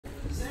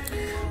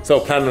So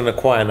planning on a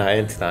quiet night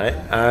in tonight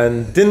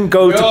and didn't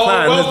go to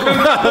plan. Welcome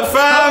back,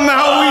 fam.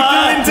 How we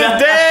doing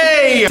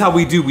today? That's how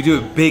we do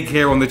it big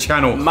here on the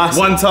channel. Massive.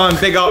 One time,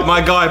 big up my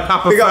guy,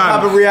 Papa Big Fam.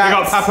 up Papa Reacts.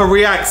 Big up Papa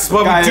Reacts.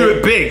 Well, we do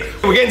it big.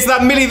 We're getting to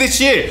that milli this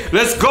year.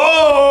 Let's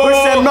go.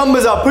 Push them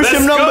numbers up. Push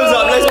them numbers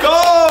up. Let's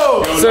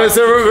go. So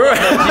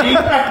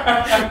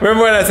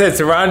remember when I said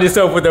surround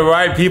yourself with the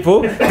right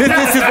people?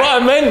 This is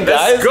what I meant,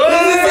 guys. Let's go.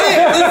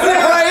 This is it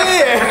right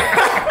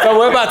here. So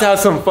we're about to have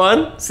some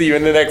fun. See you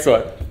in the next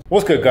one.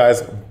 What's good,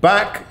 guys?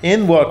 Back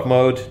in work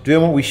mode,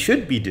 doing what we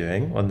should be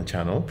doing on the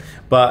channel,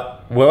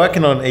 but we're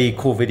working on a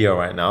cool video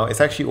right now.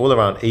 It's actually all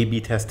around A/B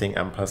testing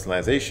and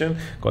personalization.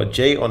 Got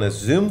Jay on a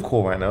Zoom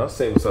call right now.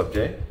 Say what's up,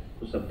 Jay.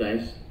 What's up,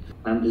 guys?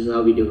 This is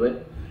how we do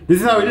it.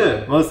 This is how we do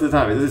it most of the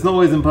time. It's not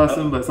always in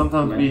person, but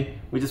sometimes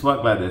we just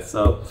work like this.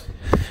 So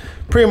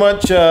pretty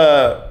much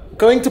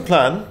going to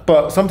plan,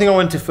 but something I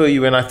wanted to fill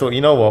you in. I thought, you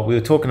know what, we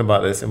were talking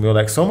about this and we were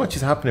like, so much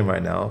is happening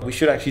right now. We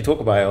should actually talk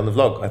about it on the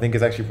vlog. I think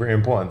it's actually pretty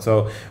important.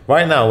 So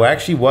right now we're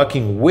actually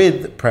working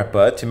with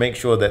Prepper to make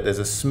sure that there's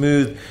a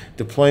smooth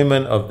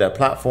deployment of their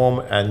platform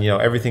and, you know,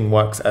 everything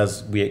works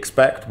as we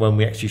expect when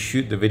we actually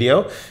shoot the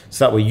video,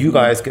 so that way you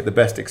guys get the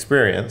best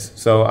experience.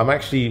 So I'm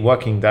actually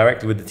working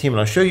directly with the team and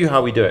I'll show you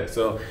how we do it.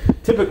 So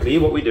typically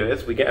what we do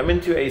is we get them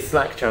into a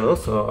Slack channel.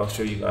 So I'll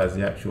show you guys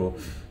the actual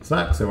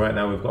Slack. So right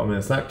now we've got them in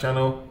a Slack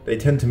channel. They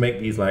tend to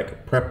make these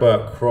like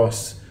Prepper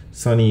cross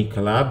Sunny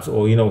collabs,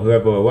 or, you know,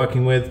 whoever we're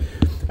working with.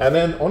 And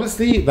then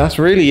honestly, that's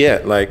really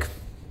it. Like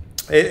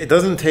it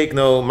doesn't take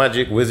no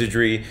magic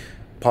wizardry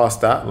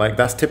past that. Like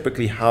that's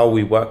typically how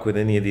we work with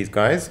any of these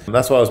guys.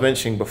 That's what I was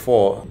mentioning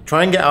before.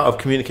 Try and get out of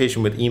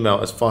communication with email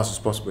as fast as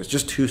possible. It's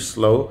just too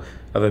slow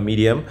of a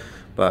medium.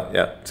 But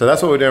yeah, so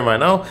that's what we're doing right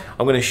now.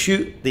 I'm going to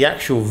shoot the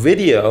actual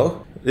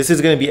video. This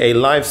is going to be a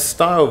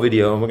lifestyle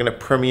video and we're going to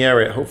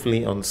premiere it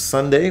hopefully on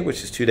Sunday,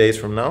 which is 2 days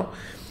from now.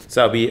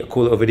 So that'll be a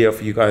cool little video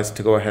for you guys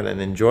to go ahead and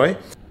enjoy.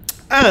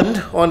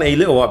 And on a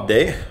little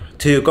update,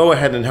 to go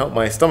ahead and help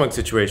my stomach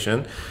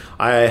situation,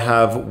 I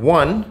have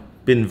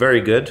been very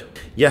good.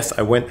 Yes,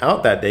 I went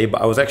out that day,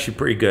 but I was actually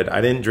pretty good.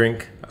 I didn't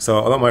drink. So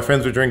a lot of my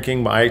friends were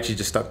drinking, but I actually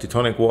just stuck to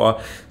tonic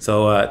water.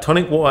 So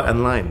tonic water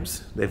and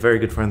limes, they're very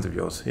good friends of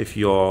yours if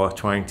you're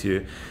trying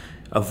to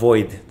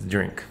avoid the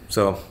drink.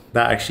 So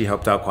that actually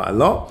helped out quite a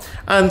lot.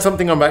 And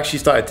something I've actually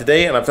started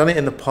today, and I've done it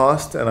in the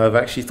past, and I've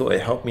actually thought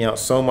it helped me out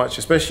so much,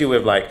 especially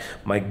with like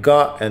my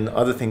gut and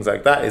other things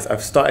like that, is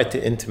I've started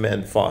to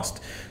intermittent fast.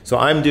 So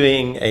I'm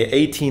doing a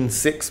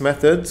 18-6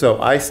 method.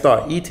 So I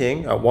start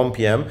eating at 1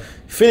 p.m,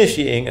 finish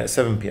eating at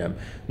 7 p.m.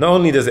 Not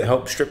only does it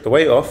help strip the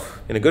weight off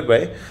in a good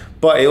way,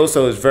 but it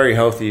also is very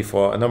healthy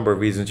for a number of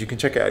reasons. You can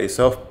check it out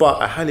yourself,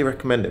 but I highly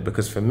recommend it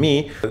because for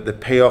me, the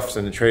payoffs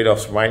and the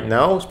trade-offs right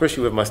now,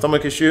 especially with my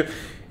stomach issue,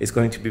 is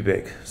going to be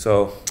big.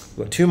 So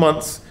we've got 2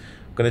 months.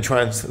 I'm gonna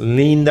try and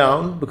lean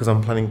down because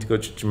I'm planning to go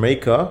to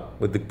Jamaica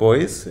with the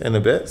boys in a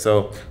bit.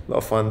 So a lot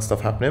of fun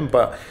stuff happening.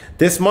 But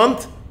this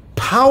month,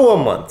 power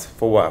month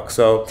for work.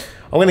 So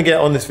I'm gonna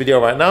get on this video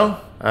right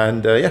now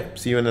and yeah,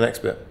 see you in the next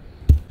bit.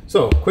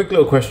 So quick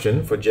little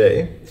question for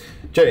Jay.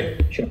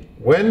 Jay, sure.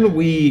 When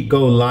we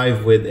go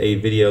live with a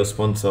video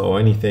sponsor or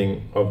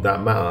anything of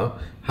that matter,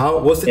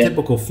 what's the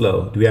typical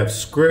flow? Do we have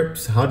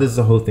scripts? How does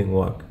the whole thing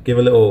work? Give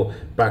a little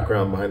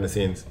background behind the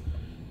scenes.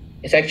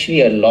 It's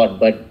actually a lot,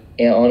 but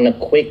on a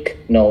quick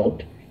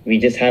note, we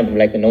just have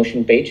like a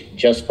Notion page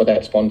just for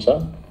that sponsor,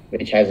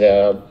 which has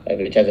a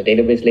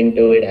database link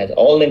to it, has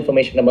all the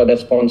information about that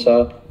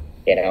sponsor,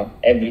 you know,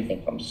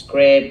 everything from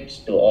scripts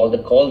to all the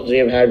calls we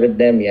have had with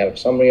them. We have a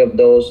summary of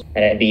those.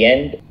 And at the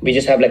end, we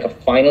just have like a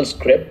final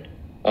script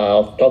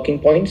of talking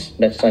points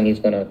that Sunny's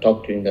going to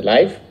talk during the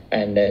live.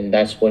 And then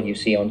that's what you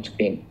see on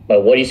screen.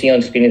 But what you see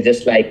on screen is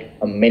just like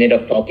a minute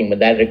of talking, but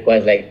that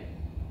requires like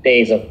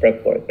days of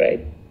prep work,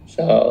 right?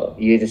 So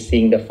you're just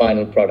seeing the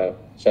final product.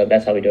 So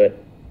that's how we do it.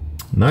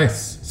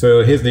 Nice.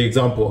 So here's the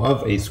example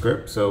of a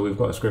script. So we've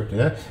got a script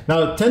here.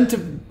 Now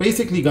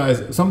basically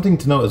guys, something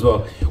to note as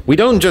well. We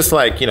don't just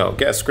like, you know,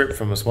 get a script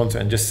from a sponsor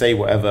and just say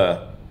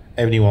whatever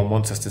anyone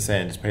wants us to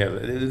say and just pay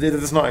it.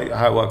 That's not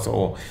how it works at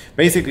all.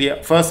 Basically,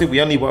 firstly, we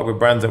only work with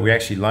brands that we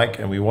actually like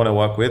and we want to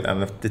work with,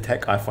 and the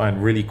tech I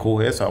find really cool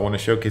here, so I want to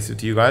showcase it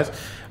to you guys.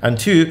 And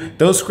two,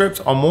 those scripts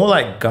are more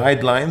like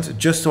guidelines,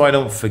 just so I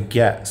don't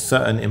forget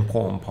certain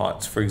important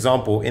parts. For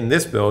example, in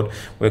this build,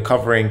 we're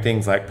covering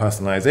things like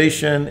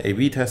personalization,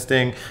 A/B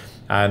testing,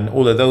 and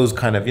all of those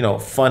kind of, you know,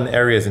 fun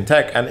areas in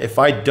tech. And if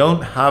I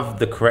don't have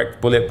the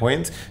correct bullet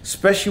points,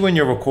 especially when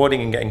you're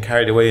recording and getting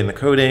carried away in the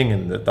coding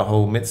and the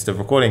whole midst of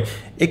recording,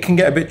 it can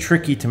get a bit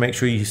tricky to make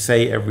sure you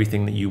say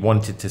everything that you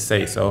wanted to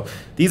say. So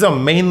these are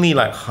mainly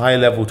like high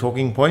level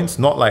talking points,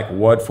 not like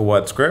word for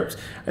word scripts.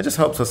 It just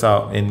helps us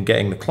out in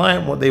getting the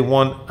client what they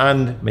want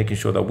and making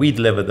sure that we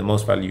deliver the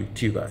most value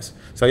to you guys.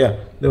 So yeah,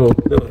 little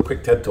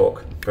quick TED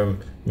talk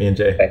from me and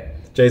Jay. Okay.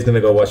 Jay's gonna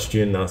go watch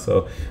June now,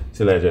 so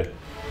see you later, Jay.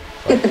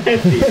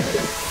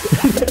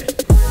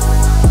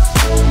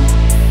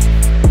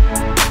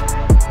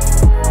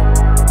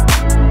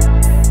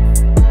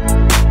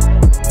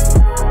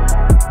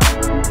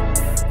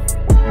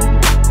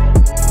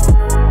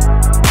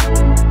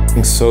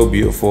 It's so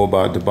beautiful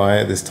about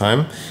Dubai at this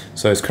time.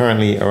 So it's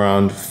currently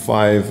around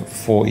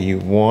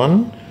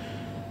 5:41,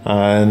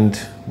 and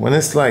when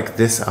it's like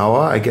this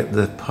hour, I get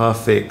the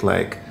perfect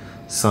like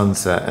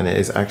sunset, and it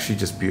is actually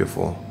just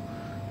beautiful.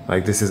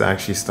 Like, this is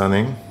actually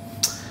stunning.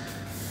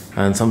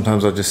 And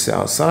sometimes I'll just sit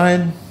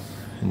outside,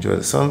 enjoy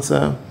the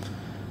sunset,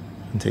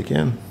 and take it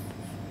in.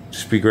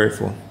 Just be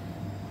grateful.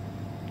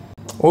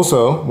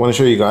 Also, want to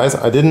show you guys,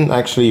 I didn't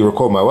actually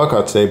record my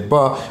workout today,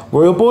 but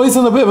your boy's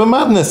on a bit of a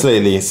madness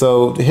lately.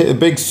 So hit a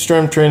big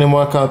strength training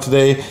workout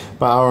today,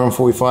 about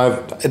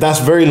 1:45. That's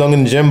very long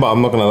in the gym, but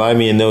I'm not gonna lie,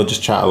 me and Neil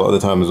just chat a lot of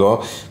the time as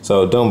well.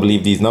 So don't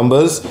believe these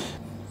numbers.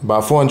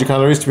 About 400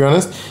 calories, to be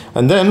honest.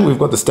 And then we've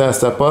got the stair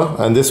stepper,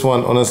 and this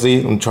one,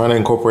 honestly, I'm trying to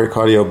incorporate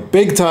cardio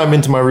big time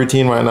into my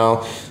routine right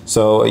now.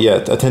 So yeah,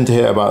 I tend to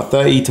hit about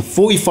 30 to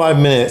 45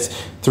 minutes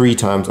 3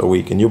 times a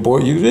week. And your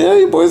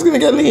boy's gonna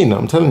get lean,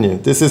 I'm telling you.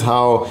 This is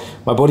how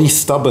my body's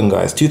stubborn,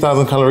 guys.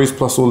 2,000 calories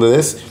plus all of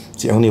this,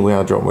 it's the only way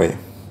I drop weight.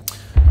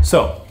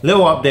 So,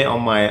 little update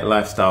on my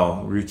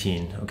lifestyle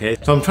routine, okay?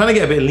 So I'm trying to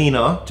get a bit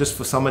leaner just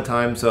for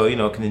summertime, so, you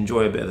know, I can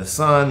enjoy a bit of the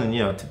sun and,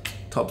 you know,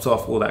 tops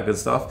off, all that good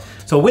stuff.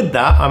 So with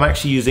that, I'm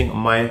actually using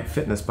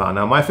Myfitnesspal.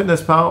 Now,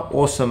 Myfitnesspal,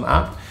 awesome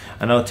app,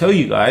 and I'll tell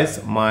you guys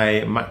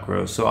my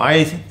macros. So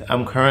I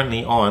am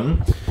currently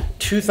on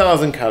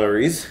 2,000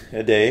 calories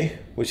a day,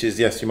 which is,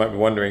 yes, you might be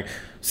wondering,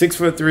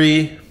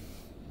 6'3",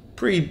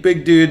 pretty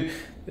big dude.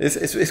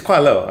 It's quite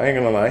low, I ain't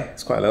gonna lie,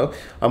 it's quite low.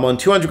 I'm on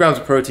 200 grams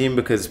of protein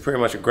because it's pretty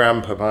much a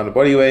gram per pound of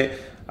body weight,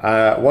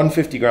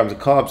 150 grams of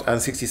carbs,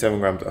 and 67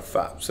 grams of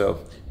fat. So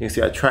you can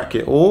see I track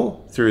it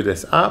all through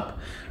this app.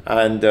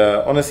 And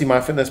honestly,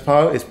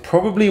 Myfitnesspal is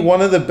probably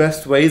one of the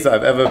best ways that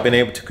I've ever been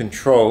able to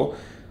control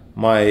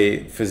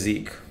my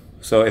physique.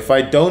 So if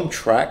I don't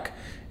track,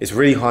 it's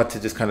really hard to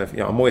just kind of,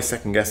 you know, I'm always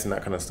second guessing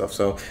that kind of stuff.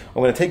 So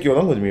I'm gonna take you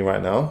along with me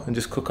right now and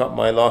just cook up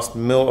my last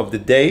meal of the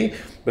day,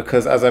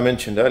 because as I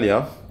mentioned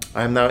earlier,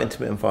 I am now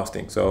intermittent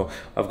fasting. So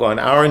I've got an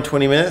hour and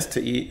 20 minutes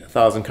to eat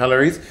 1,000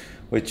 calories,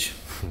 which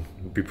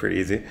would be pretty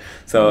easy.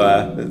 So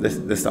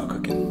let's start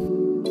cooking.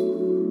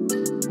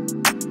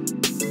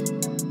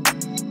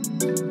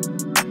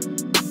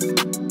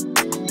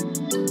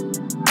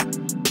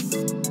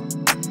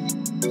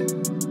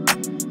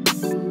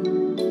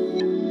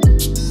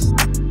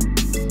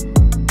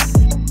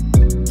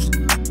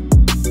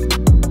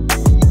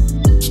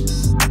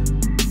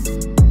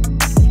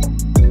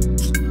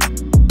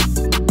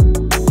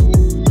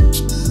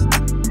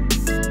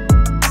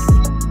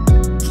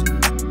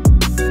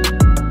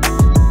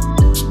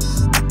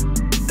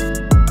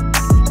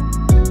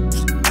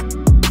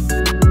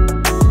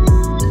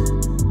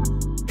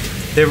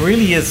 There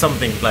really is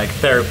something like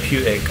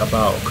therapeutic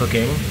about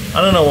cooking. I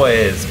don't know what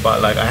it is,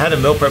 but like I had a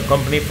meal prep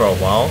company for a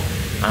while,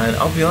 and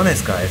I'll be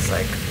honest guys,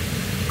 like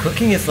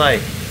cooking is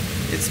like,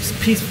 it's just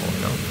peaceful,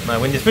 you know? Like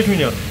when, especially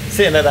when you're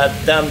sitting at that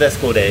damn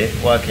desk all day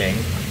working,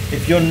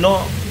 if you're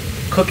not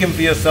cooking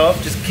for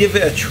yourself, just give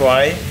it a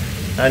try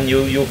and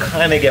you'll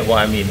kind of get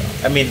what I mean.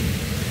 I mean,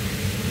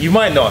 you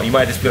might not, you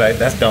might just be like,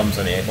 that's dumb,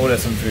 Sonny, order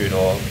some food,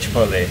 or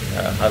Chipotle.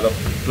 I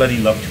bloody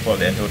love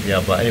Chipotle and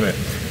tortilla, but anyway,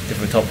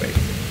 different topic.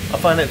 I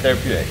find it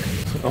therapeutic.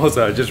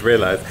 Also, I just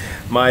realized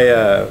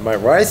my my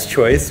rice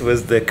choice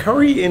was the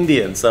curry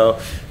Indian. So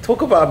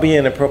talk about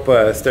being a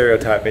proper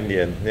stereotype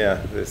Indian.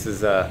 Yeah, this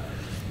is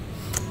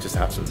just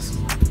happens.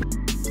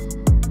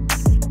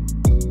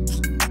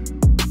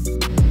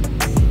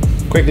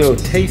 Quick little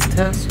taste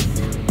test.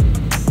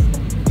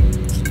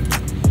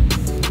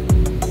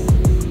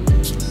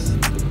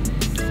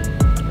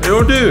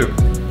 It'll do.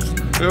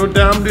 It'll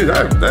damn do.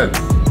 That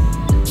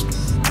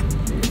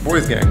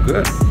boy's getting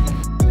good.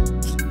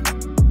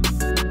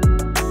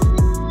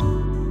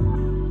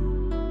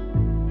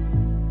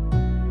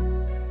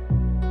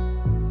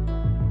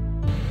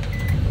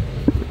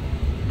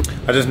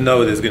 I just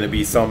know there's going to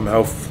be some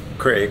health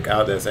critic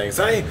out there saying,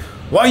 "Sonny,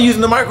 why are you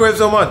using the microwave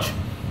so much?"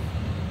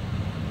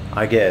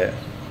 I get it,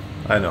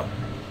 I know,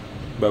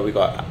 but we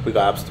got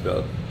apps to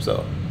build,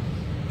 so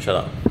shut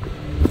up.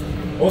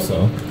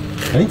 Also,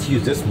 I need to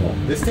use this more.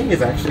 This thing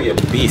is actually a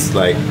beast.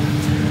 Like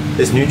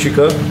this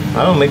NutriCook,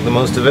 I don't make the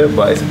most of it,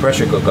 but it's a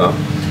pressure cooker.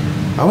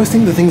 I always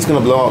think the thing's going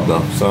to blow up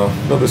though, so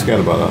don't be scared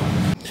about that.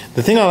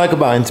 The thing I like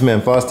about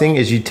intermittent fasting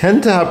is you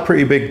tend to have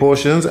pretty big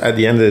portions at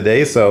the end of the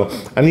day. So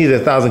I need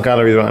 1,000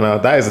 calories right now.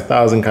 That is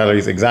 1,000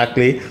 calories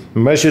exactly.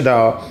 Measured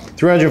out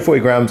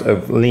 340 grams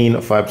of lean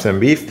 5%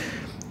 beef,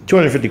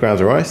 250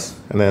 grams of rice,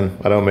 and then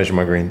I don't measure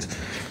my greens.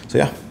 So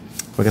yeah,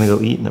 we're gonna go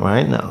eat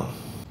right now.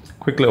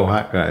 Quick little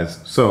hack, guys.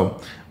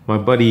 So my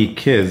buddy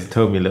Kiz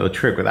told me a little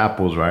trick with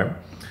apples, right?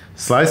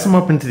 Slice them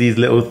up into these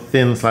little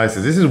thin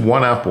slices. This is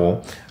one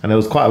apple, and there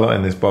was quite a lot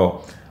in this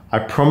bowl. I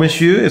promise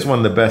you, it's one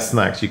of the best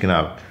snacks you can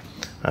have.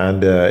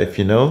 And if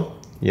you know,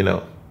 you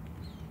know.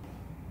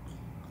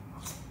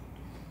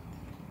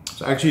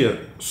 It's actually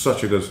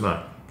such a good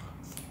snack.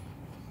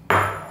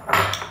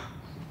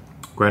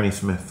 Granny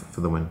Smith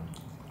for the win.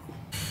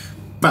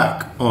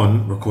 Back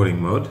on recording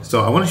mode.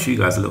 So I want to show you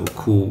guys a little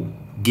cool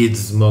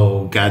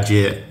gizmo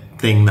gadget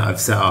thing that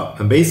I've set up.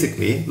 And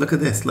basically, look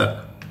at this,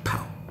 look.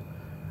 Pow.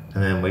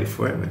 and then wait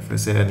for it.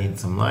 Say I need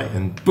some light,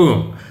 and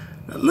boom.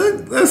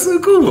 Look, that's so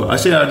cool. I'll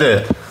show you how I do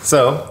it.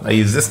 So I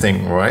use this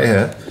thing right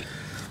here,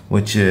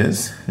 which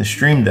is the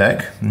Stream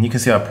Deck, and you can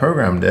see I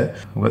programmed it.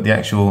 I've got the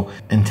actual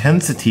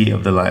intensity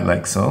of the light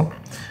like so,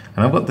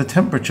 and I've got the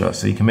temperature,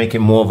 so you can make it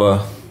more of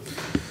a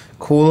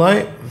cool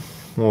light,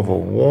 more of a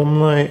warm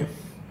light,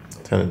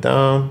 turn it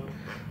down,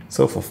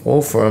 so forth,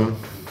 all from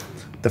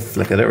the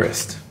flick of the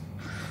wrist.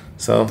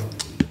 So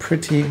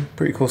pretty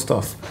cool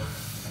stuff.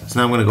 So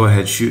now I'm gonna go ahead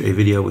and shoot a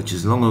video which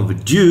is long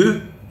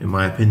overdue, in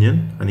my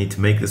opinion. I need to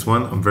make this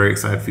one. I'm very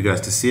excited for you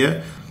guys to see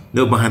it.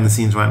 Little behind the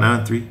scenes right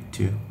now, 3,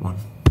 2, 1.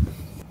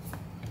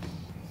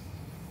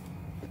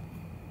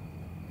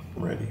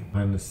 Ready.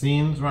 Behind the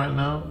scenes right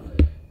now.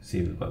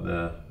 See, we've got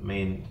the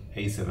main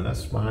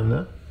A7S behind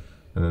there.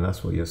 And then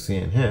that's what you're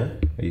seeing here,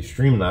 these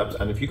Streamlabs.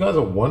 And if you guys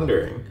are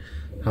wondering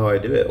how I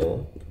do it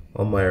all,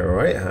 on my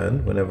right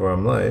hand, whenever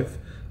I'm live,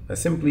 I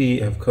simply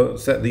have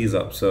set these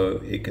up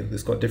so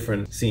it's got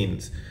different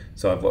scenes.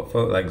 So I've got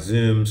like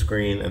zoom,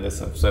 screen, and this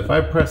stuff. So if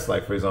I press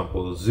like, for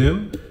example,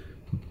 zoom,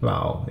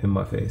 wow, in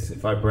my face.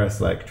 If I press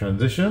like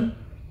transition,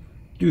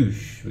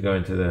 douche, we go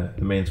into the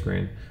main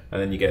screen.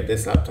 And then you get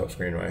this laptop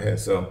screen right here.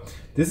 So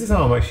this is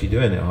how I'm actually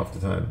doing it half the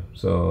time.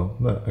 So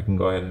look, I can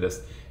go ahead and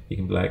you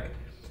can be like,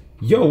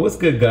 yo, what's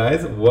good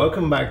guys?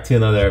 Welcome back to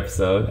another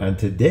episode. And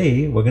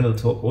today we're gonna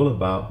talk all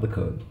about the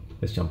code.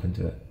 Let's jump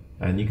into it.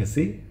 And you can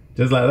see,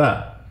 just like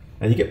that.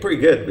 And you get pretty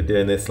good with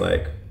doing this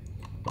like,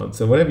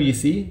 so whatever you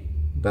see,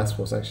 that's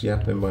what's actually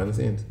happening behind the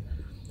scenes.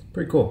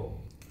 Pretty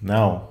cool.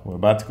 Now we're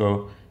about to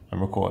go and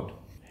record.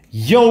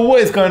 Yo,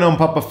 what is going on,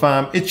 Papa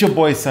Fam? It's your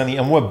boy Sunny,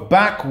 and we're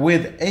back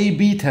with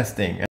A/B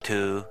testing.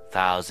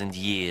 2,000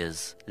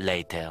 years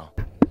later.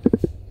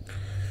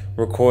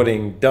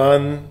 Recording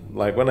done.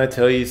 Like when I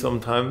tell you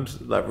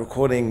sometimes, like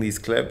recording these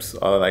clips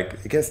are like,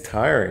 it gets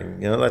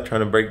tiring, you know, like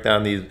trying to break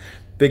down these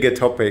bigger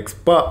topics,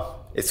 but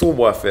it's all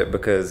worth it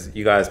because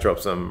you guys drop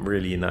some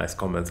really nice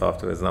comments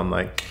afterwards, and I'm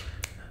like,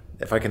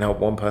 if I can help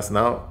one person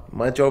out,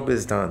 my job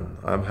is done.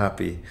 I'm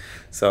happy.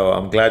 So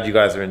I'm glad you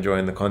guys are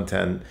enjoying the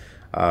content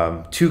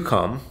to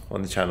come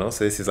on the channel.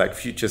 So this is like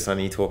future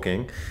Sunny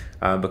talking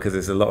because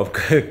there's a lot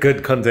of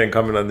good content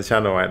coming on the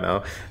channel right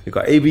now. We've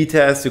got A/B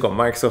tests, we've got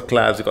Microsoft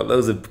collabs, we've got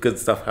loads of good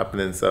stuff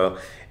happening. So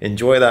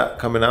enjoy that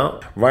coming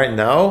out. Right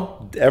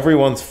now,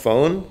 everyone's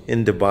phone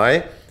in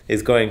Dubai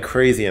is going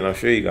crazy, and I'll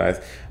show you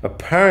guys.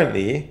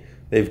 Apparently,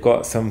 they've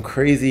got some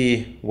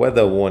crazy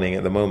weather warning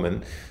at the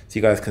moment. So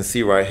you guys can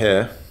see right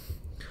here.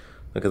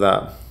 Look at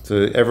that.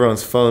 So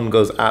everyone's phone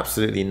goes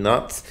absolutely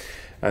nuts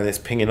and it's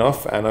pinging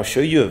off. And I'll show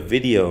you a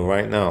video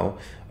right now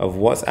of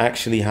what's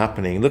actually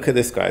happening. Look at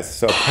this, guys.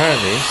 So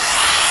apparently,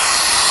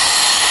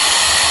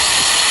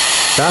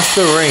 that's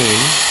the rain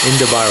in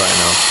Dubai right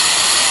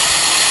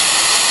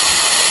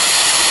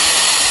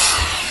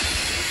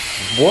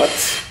now.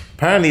 What?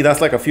 Apparently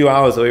that's like a few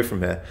hours away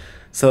from here.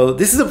 So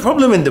this is a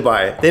problem in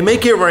Dubai. They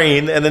make it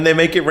rain and then they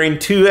make it rain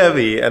too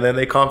heavy and then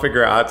they can't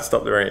figure out how to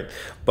stop the rain.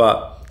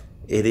 But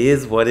it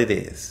is what it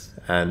is.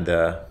 And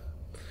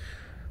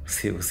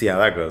we'll see how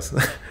that goes.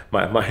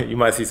 You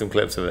might see some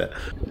clips of it.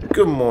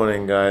 Good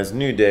morning guys,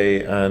 new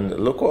day, and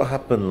look what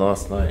happened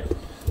last night.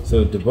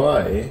 So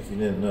Dubai, if you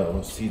didn't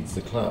know, seeds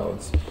the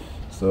clouds.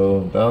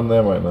 So down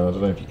there right now, I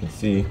don't know if you can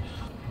see.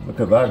 Look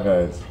at that,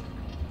 guys.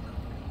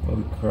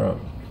 Holy crap.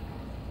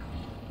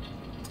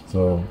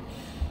 So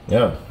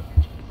yeah.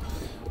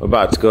 We're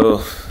about to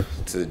go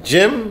to the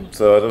gym,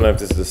 so I don't know if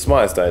this is the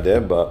smartest idea,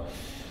 but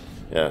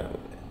yeah.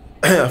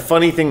 A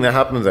funny thing that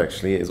happens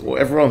actually is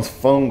everyone's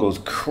phone goes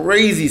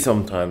crazy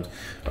sometimes.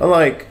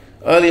 Unlike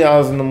early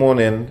hours in the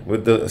morning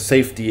with the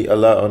safety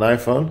alert on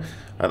iPhone,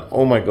 and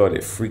oh my god,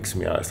 it freaks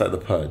me out. It's like the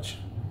purge,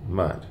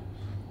 mad.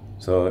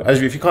 So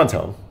as if you can't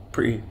tell,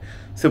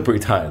 still pretty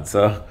tired.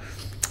 So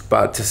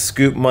about to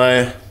scoop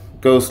my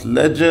Ghost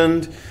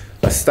Legend.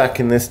 I'm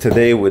stacking this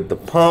today with the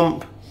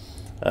pump.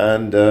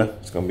 And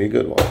it's gonna be a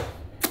good one.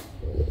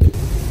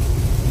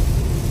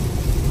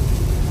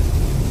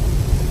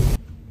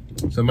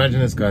 So imagine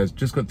this, guys,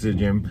 just got to the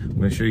gym. I'm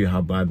gonna show you how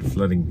bad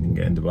flooding can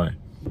get in Dubai.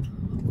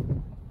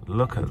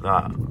 Look at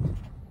that.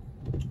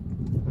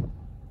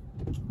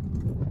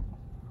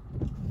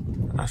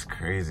 That's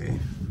crazy.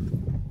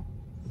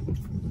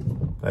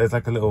 That is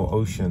like a little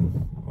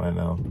ocean right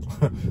now.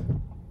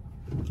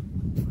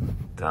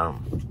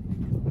 Damn.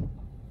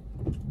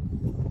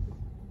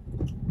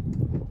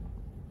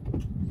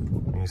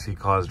 You see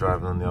cars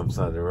driving on the other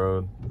side of the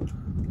road.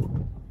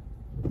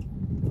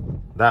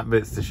 That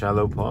bit's the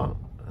shallow part,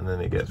 and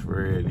then it gets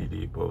really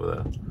deep over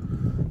there.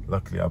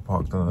 Luckily I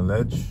parked on a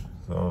ledge,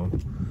 so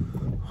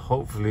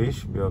hopefully it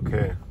should be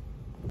okay.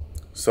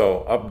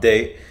 So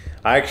update,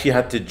 I actually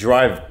had to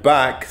drive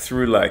back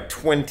through like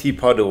 20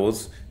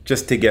 puddles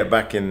just to get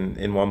back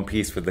in one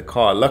piece with the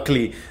car.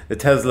 Luckily the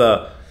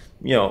Tesla,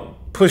 you know,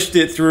 pushed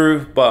it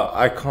through, but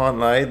I can't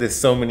lie, there's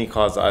so many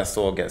cars that I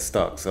saw get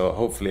stuck. So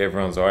hopefully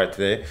everyone's all right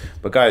today.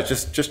 But guys,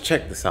 just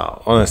check this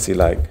out. Honestly,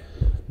 like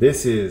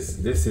this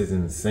is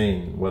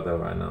insane weather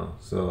right now.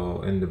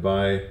 So in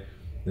Dubai,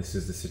 This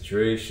is the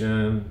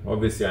situation.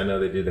 Obviously, I know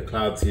they do the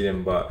cloud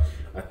seeding, but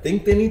I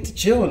think they need to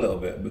chill a little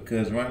bit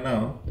because right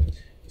now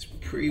it's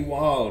pretty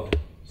wild.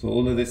 So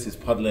all of this is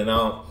puddling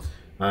out,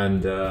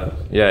 and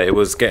yeah, it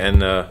was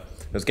getting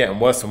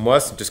worse and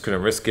worse. I just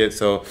couldn't risk it.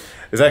 So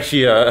there's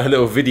actually a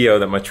little video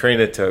that my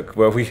trainer took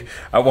where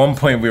at one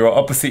point we were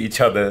opposite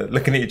each other,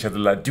 looking at each other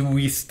like, do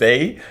we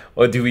stay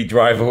or do we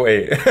drive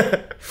away?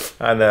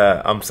 And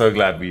I'm so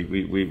glad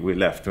we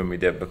left when we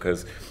did,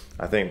 because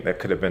I think that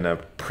could have been a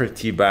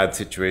pretty bad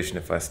situation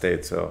if I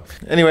stayed. So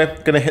anyway,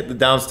 gonna hit the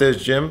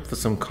downstairs gym for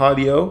some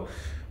cardio.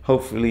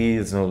 Hopefully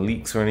there's no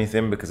leaks or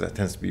anything, because that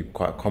tends to be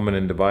quite common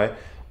in Dubai.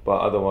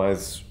 But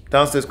otherwise,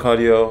 downstairs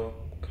cardio,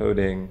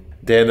 clothing,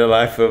 day in the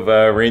life of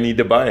rainy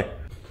Dubai.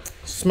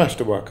 Smashed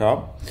the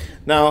workout.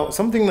 Now,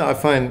 something that I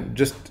find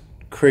just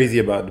crazy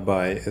about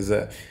Dubai is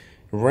that it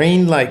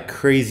rained like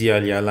crazy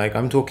earlier. Like,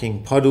 I'm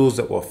talking puddles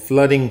that were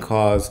flooding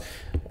cars.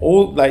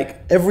 All,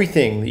 like,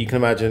 everything that you can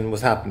imagine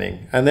was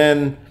happening. And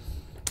then,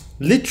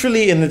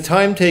 literally in the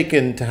time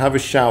taken to have a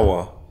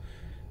shower,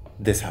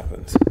 this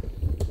happens.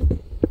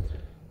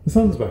 The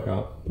sun's back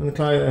out,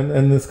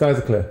 and the skies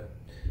are clear.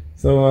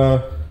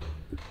 So,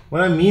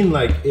 when I mean,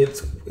 like,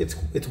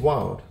 it's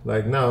wild.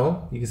 Like,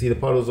 now you can see the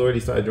puddles already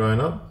started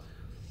drying up.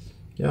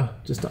 Yeah,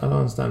 just I don't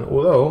understand.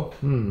 Although,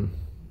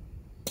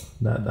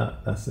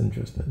 that's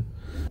interesting.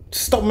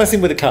 Just stop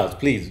messing with the clouds,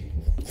 please.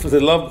 For the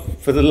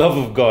love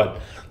of God.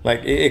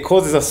 Like, it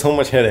causes us so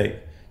much headache.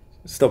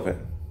 Stop it.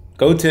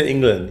 Go to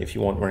England if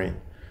you want rain.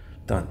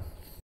 Done.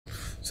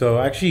 So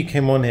I actually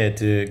came on here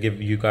to give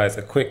you guys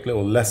a quick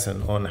little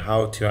lesson on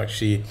how to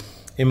actually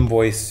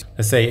invoice.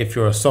 Let's say if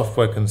you're a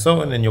software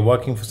consultant and you're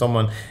working for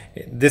someone.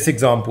 This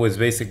example is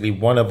basically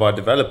one of our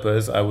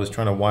developers. I was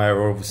trying to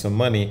wire over some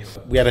money.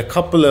 We had a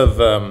couple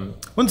of, I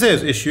wouldn't say it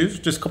was issues,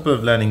 just a couple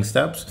of learning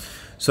steps.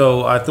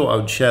 So I thought I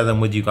would share them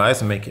with you guys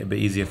and make it a bit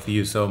easier for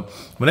you. So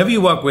whenever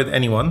you work with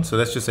anyone, so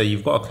let's just say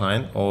you've got a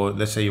client, or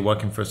let's say you're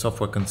working for a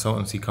software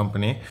consultancy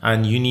company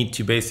and you need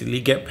to basically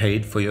get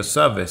paid for your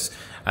service.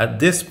 At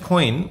this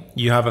point,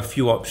 you have a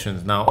few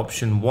options. Now,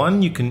 option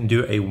one, you can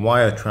do a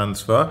wire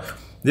transfer.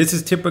 This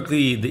is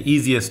typically the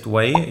easiest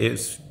way.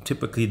 It's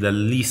typically the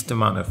least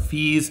amount of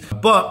fees,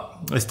 but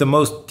it's the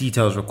most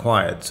details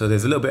required. So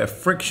there's a little bit of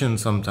friction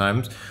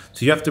sometimes.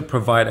 So you have to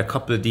provide a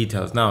couple of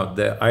details. Now,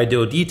 the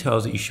ideal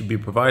details that you should be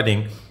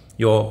providing: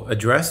 your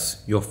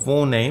address, your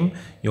full name,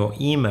 your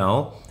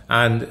email,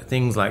 and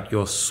things like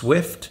your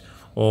SWIFT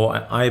or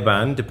an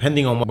IBAN,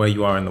 depending on where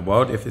you are in the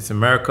world. If it's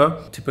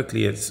America,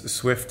 typically it's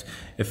SWIFT.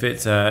 If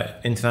it's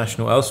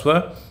international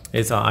elsewhere,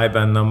 it's our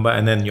IBAN number,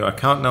 and then your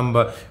account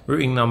number,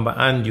 routing number,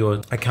 and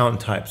your account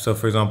type. So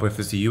for example, if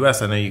it's the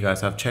US, I know you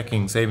guys have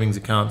checking, savings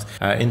accounts.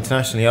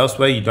 Internationally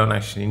elsewhere, you don't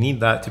actually need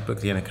that.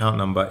 Typically an account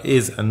number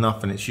is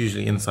enough, and it's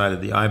usually inside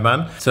of the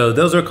IBAN. So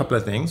those are a couple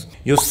of things.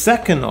 Your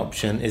second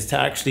option is to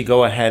actually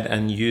go ahead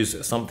and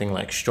use something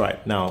like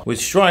Stripe. Now with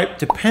Stripe,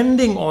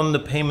 depending on the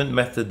payment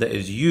method that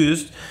is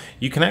used,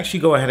 you can actually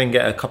go ahead and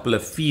get a couple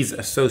of fees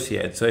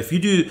associated. So if you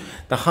do,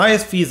 the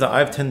highest fees that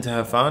I've tend to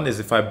have found is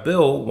if I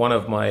bill one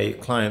of my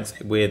clients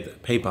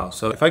with PayPal.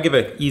 So if I give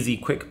an easy,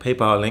 quick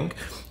PayPal link,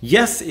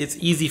 yes, it's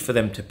easy for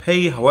them to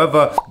pay.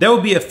 However, there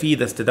will be a fee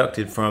that's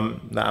deducted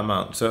from that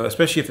amount. So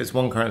especially if it's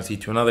one currency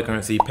to another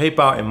currency,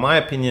 PayPal, in my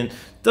opinion,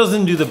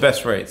 doesn't do the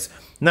best rates.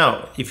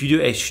 Now, if you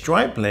do a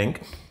Stripe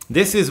link,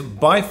 this is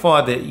by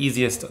far the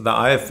easiest that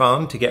I have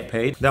found to get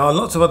paid. There are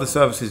lots of other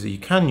services that you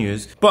can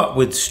use, but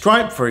with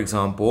Stripe, for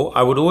example,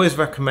 I would always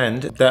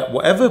recommend that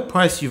whatever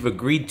price you've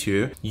agreed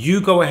to, you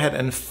go ahead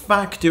and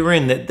factor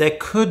in that there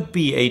could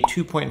be a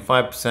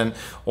 2.5%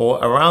 or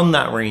around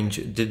that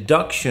range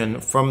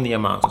deduction from the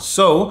amount.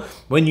 So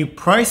when you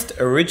priced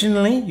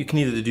originally, you can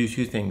either do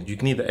two things. You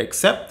can either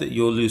accept that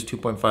you'll lose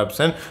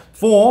 2.5%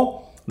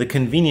 for the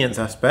convenience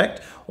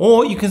aspect,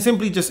 or you can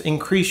simply just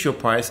increase your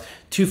price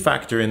to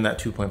factor in that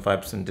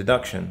 2.5%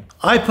 deduction.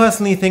 I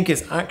personally think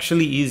it's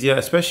actually easier,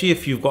 especially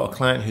if you've got a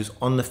client who's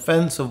on the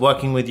fence of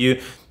working with you,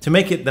 to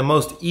make it the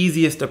most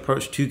easiest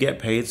approach to get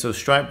paid. So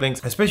Stripe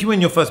links, especially when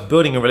you're first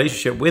building a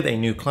relationship with a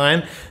new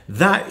client,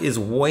 that is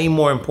way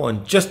more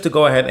important, just to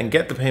go ahead and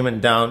get the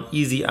payment down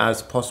easy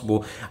as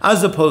possible,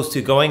 as opposed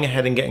to going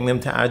ahead and getting them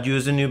to add you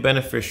as a new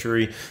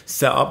beneficiary,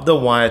 set up the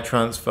wire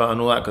transfer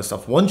and all that good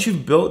stuff. Once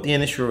you've built the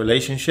initial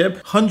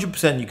relationship,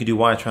 100% you could do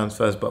wire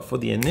transfers, but for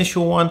the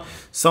initial one,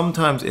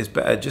 sometimes it's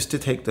better just to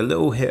take the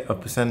little hit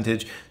of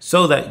percentage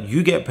so that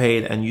you get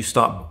paid and you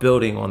start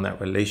building on that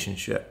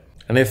relationship.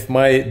 And if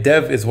my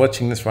dev is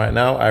watching this right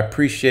now, I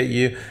appreciate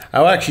you.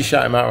 I'll actually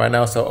shout him out right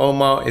now. So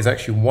Omar is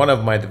actually one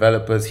of my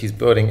developers. He's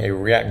building a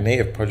React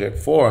Native project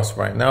for us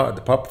right now at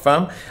the Papa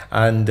Fam.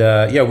 And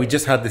yeah, we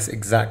just had this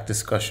exact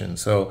discussion.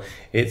 So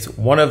it's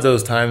one of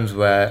those times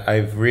where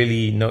I've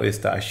really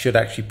noticed that I should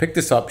actually pick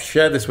this up,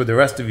 share this with the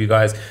rest of you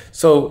guys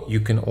so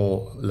you can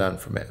all learn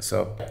from it.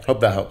 So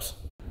hope that helps.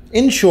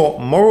 In short,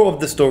 moral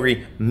of the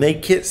story,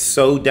 make it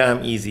so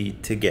damn easy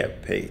to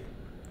get paid.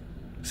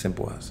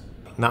 Simple as.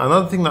 Now,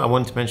 another thing that I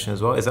want to mention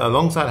as well is that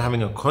alongside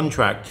having a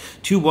contract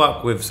to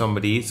work with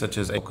somebody such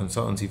as a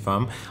consultancy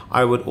firm,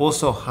 I would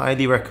also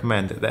highly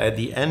recommend that at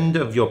the end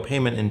of your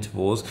payment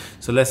intervals,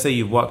 so let's say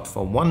you've worked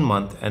for 1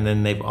 month and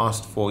then they've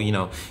asked for,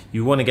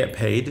 you want to get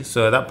paid.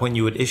 So at that point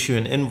you would issue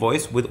an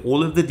invoice with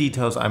all of the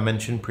details I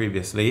mentioned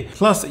previously.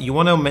 Plus you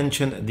want to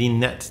mention the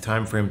net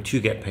time frame to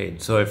get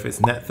paid. So if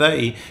it's net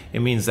 30, it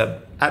means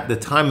that at the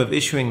time of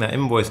issuing that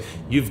invoice,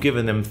 you've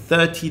given them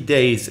 30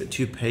 days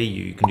to pay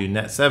you. You can do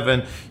net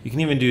 7, you can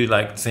even do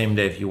like same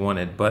day if you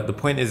wanted. But the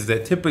point is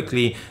that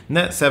typically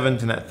net 7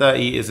 to net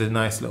 30 is a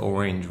nice little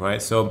range, right?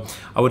 So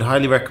I would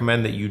highly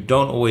recommend that you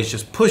don't always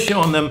just push it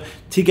on them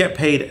to get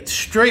paid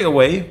straight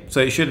away. So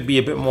it should be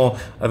a bit more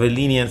of a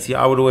leniency.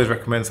 I would always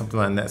recommend something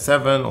like net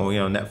 7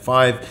 or net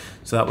 5.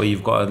 So that way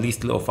you've got at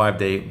least a little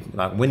 5-day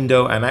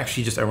window, and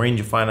actually just arrange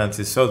your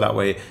finances so that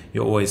way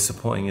you're always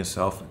supporting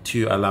yourself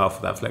to allow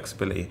for that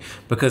flexibility.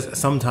 Because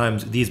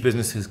sometimes these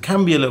businesses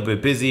can be a little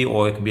bit busy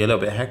or it can be a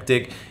little bit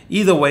hectic.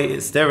 Either way,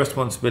 it's their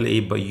responsibility,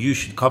 but you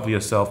should cover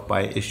yourself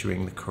by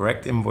issuing the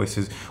correct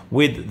invoices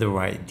with the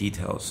right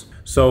details.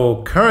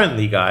 So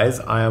currently, guys,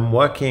 I am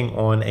working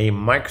on a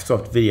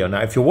Microsoft video.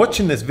 Now, if you're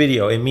watching this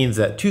video, it means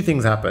that 2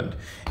 things happened.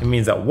 It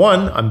means that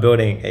 1, I'm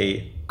building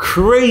a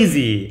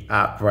crazy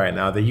app right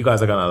now that you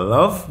guys are gonna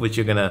love, which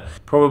you're gonna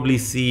probably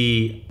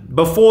see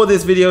before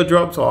this video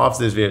drops or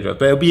after this video drops,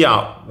 but it'll be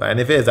out. And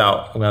if it is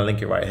out, I'm gonna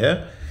link it right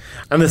here.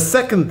 And the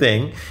second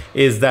thing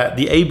is that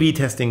the A/B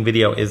testing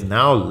video is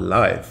now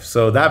live.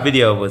 So that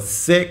video was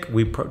sick.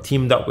 We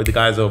teamed up with the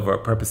guys over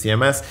at Purpose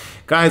CMS.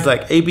 Guys,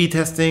 like A/B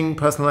testing,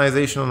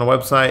 personalization on the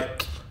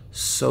website,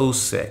 so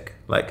sick,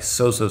 like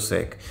so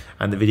sick.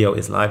 And the video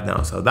is live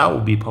now. So that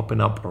will be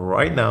popping up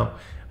right now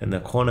in the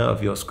corner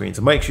of your screen.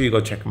 So make sure you go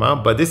check them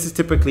out. But this is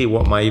typically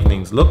what my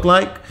evenings look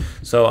like.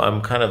 So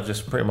I'm kind of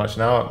just pretty much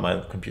now,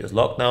 my computer's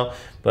locked now,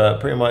 but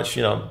pretty much,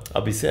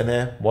 I'll be sitting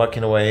there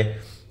working away,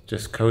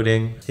 just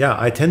coding. Yeah,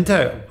 I tend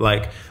to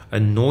like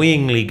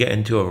annoyingly get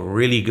into a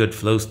really good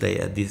flow state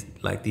at these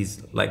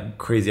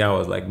crazy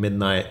hours, like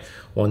midnight,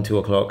 1, 2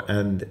 o'clock.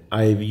 And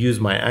I've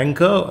used my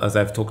anchor, as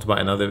I've talked about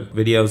in other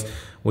videos,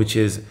 which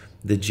is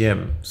the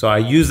gym. So I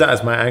use that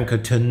as my anchor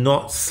to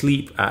not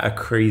sleep at a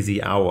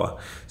crazy hour.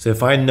 So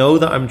if I know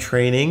that I'm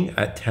training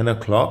at 10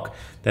 o'clock,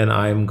 then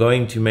I'm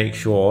going to make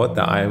sure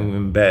that I'm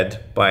in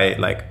bed by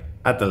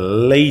at the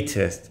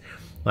latest,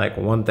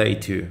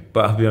 1:32.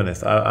 But I'll be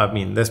honest, I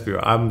mean, let's be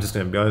real. I'm just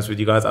gonna be honest with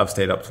you guys. I've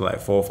stayed up to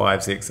 4,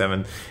 5, 6,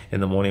 7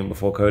 in the morning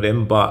before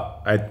coding,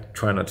 but I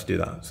try not to do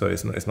that. So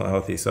it's not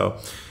healthy. So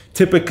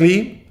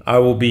typically I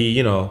will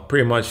be,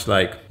 pretty much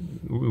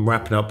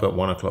wrapping up at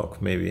 1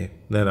 o'clock maybe.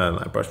 Then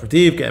I brush my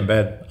teeth, get in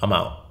bed, I'm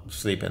out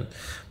sleeping.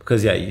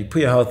 Because yeah, you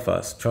put your health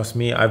first. Trust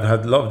me, I've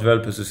had a lot of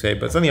developers who say,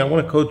 but Sonny, I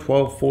want to code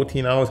 12,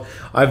 14 hours.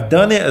 I've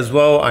done it as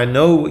well. I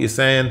know what you're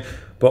saying,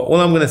 but all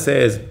I'm gonna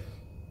say is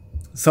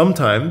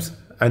sometimes,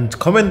 and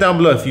comment down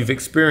below if you've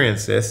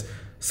experienced this,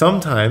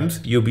 sometimes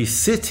you'll be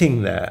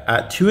sitting there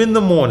at 2 in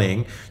the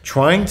morning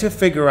trying to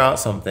figure out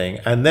something,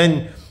 and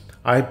then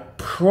I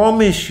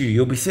promise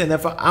you'll be sitting there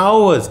for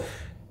hours.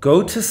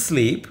 Go to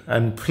sleep,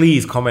 and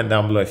please comment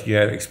down below if you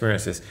have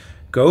experienced this.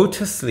 Go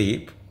to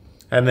sleep,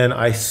 and then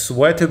I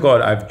swear to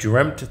God, I've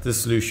dreamt the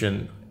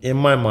solution in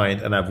my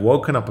mind, and I've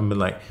woken up and been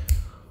like,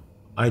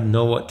 I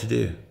know what to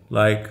do.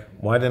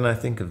 Why didn't I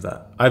think of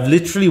that? I've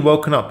literally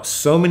woken up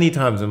so many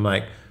times, I'm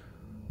like,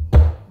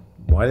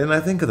 why didn't I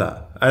think of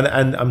that?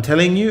 And I'm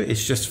telling you,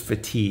 it's just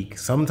fatigue.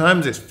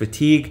 Sometimes it's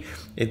fatigue.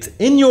 It's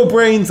in your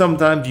brain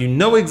sometimes. You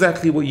know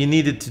exactly what you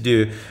needed to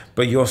do,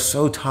 but you're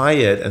so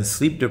tired and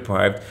sleep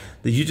deprived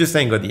that you just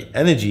ain't got the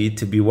energy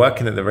to be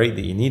working at the rate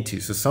that you need to.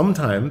 So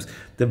sometimes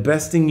the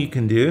best thing you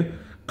can do,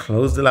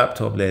 close the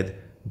laptop lid,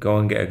 go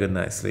and get a good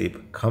night's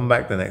sleep, come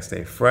back the next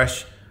day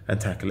fresh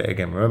and tackle it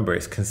again. Remember,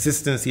 it's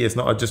consistency. It's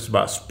not just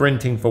about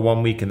sprinting for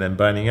 1 week and then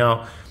burning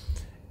out.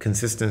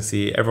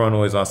 Consistency. Everyone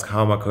always asks,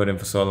 how am I coding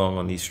for so long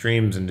on these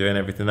streams and doing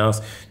everything else?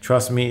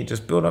 Trust me,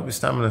 just build up your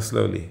stamina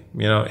slowly.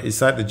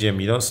 It's like the gym.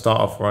 You don't start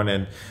off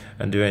running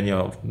and doing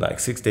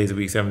 6 days a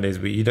week, 7 days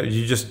a week.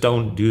 You just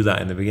don't do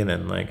that in the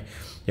beginning.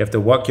 You have to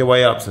work your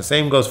way up. So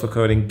same goes for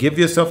coding. Give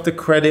yourself the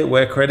credit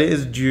where credit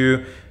is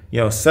due.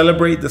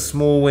 Celebrate the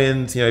small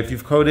wins. If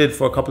you've coded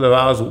for a couple of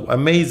hours,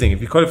 amazing.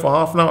 If you coded for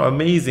half an hour,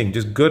 amazing.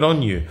 Just good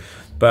on you.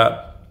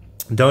 But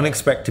don't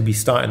expect to be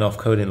starting off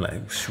coding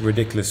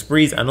ridiculous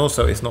sprees, and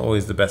also it's not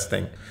always the best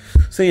thing.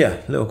 So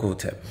yeah, little cool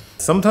tip.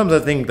 Sometimes I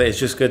think that it's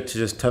just good to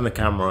just turn the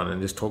camera on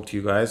and just talk to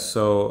you guys.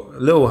 So a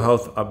little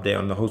health update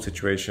on the whole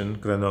situation,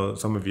 because I know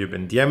some of you have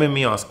been DMing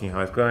me asking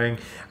how it's going,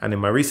 and in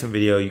my recent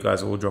video you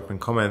guys are all dropping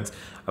comments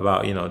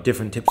about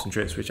different tips and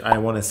tricks, which I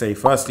want to say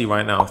firstly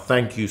right now,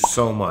 thank you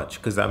so much,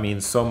 because that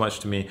means so much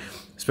to me,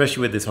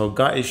 especially with this whole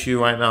gut issue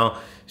right now.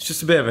 It's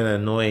just a bit of an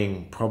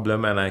annoying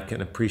problem, and I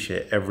can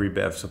appreciate every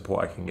bit of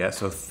support I can get.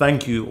 So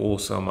thank you all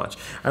so much.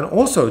 And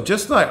also,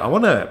 just I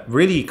want to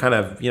really kind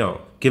of,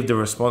 give the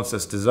response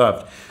that's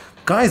deserved.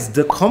 Guys,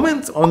 the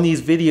comments on these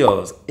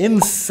videos,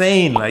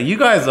 insane. You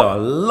guys are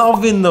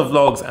loving the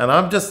vlogs, and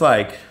I'm just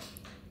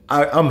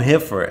I'm here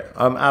for it.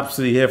 I'm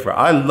absolutely here for it.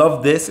 I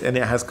love this, and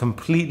it has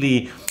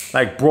completely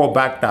like brought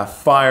back that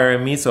fire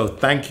in me. So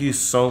thank you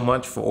so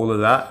much for all of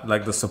that,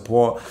 like the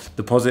support,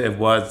 the positive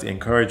words, the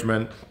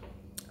encouragement.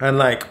 And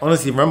like,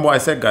 honestly, remember what I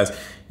said, guys,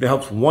 if it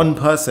helps one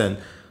person,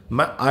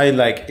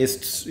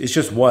 it's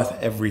just worth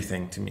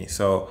everything to me.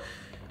 So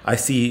I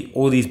see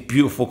all these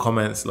beautiful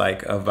comments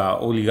like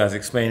about all you guys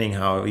explaining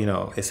how, you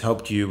know, it's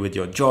helped you with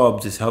your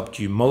jobs, it's helped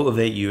you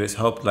motivate you, it's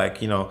helped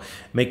like, you know,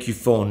 make you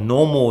feel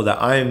normal,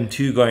 that I am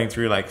too going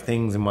through like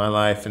things in my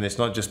life and it's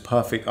not just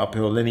perfect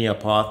uphill linear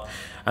path,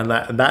 and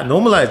that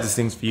normalizes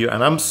things for you.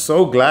 And I'm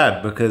so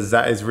glad, because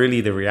that is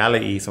really the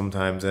reality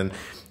sometimes. And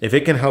if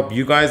it can help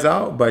you guys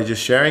out by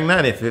just sharing that,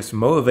 and if it's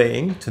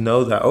motivating to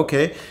know that,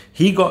 okay,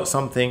 he got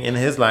something in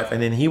his life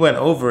and then he went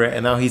over it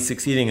and now he's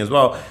succeeding as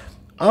well,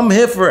 I'm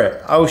here for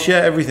it. I will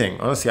share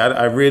everything. Honestly,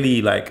 I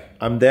really like,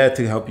 I'm there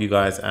to help you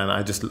guys, and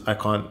I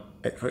can't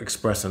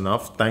express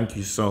enough. Thank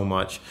you so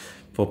much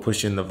for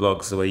pushing the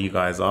vlogs the way you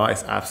guys are.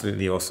 It's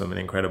absolutely awesome and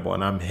incredible,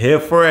 and I'm here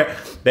for it.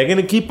 They're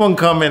gonna keep on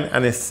coming,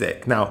 and it's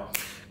sick. Now,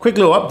 quick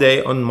little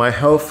update on my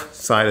health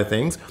side of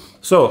things.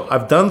 So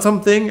I've done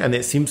something and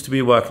it seems to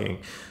be working.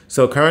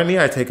 So currently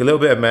I take a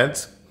little bit of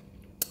meds.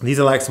 These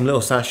are like some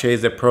little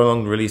sachets, they're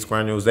prolonged release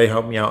granules. They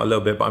help me out a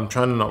little bit, but I'm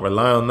trying to not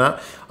rely on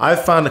that.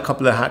 I've found a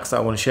couple of hacks that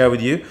I want to share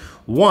with you.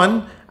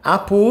 One,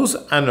 apples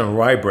and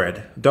rye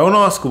bread. Don't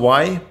ask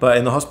why, but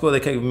in the hospital they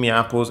kept giving me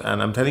apples,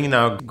 and I'm telling you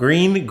now,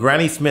 green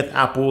Granny Smith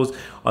apples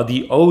are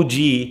the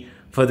OG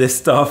for this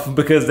stuff,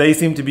 because they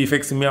seem to be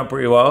fixing me up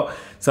pretty well.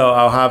 So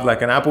I'll have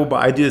like an apple, but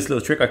I do this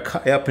little trick. I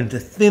cut it up into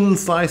thin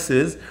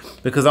slices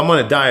because I'm on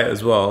a diet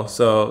as well.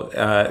 So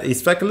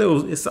it's like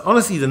it's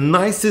honestly the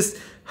nicest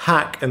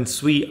hack and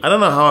sweet. I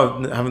don't know how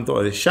I haven't thought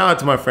of this. Shout out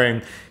to my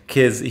friend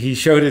Kiz. He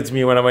showed it to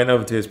me when I went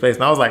over to his place,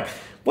 and I was like,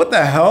 what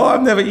the hell?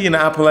 I've never eaten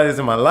an apple like this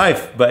in my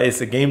life, but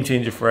it's a game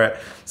changer for it.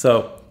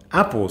 So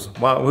apples,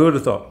 wow, who would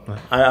have thought?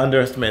 I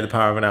underestimate the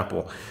power of an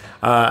apple.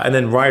 And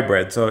then rye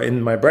bread. So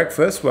in my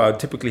breakfast, where I would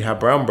typically have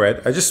brown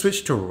bread, I just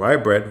switched to rye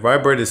bread. Rye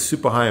bread is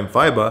super high in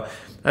fiber,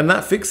 and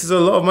that fixes a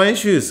lot of my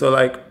issues. So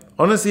like,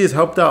 honestly, it's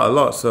helped out a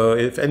lot. So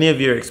if any of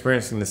you are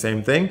experiencing the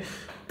same thing,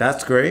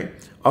 that's great.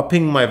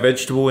 Upping my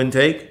vegetable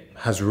intake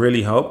has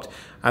really helped,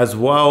 as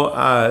well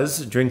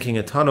as drinking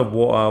a ton of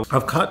water.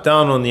 I've cut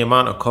down on the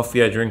amount of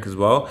coffee I drink as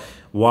well,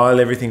 while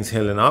everything's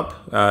healing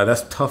up.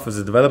 That's tough as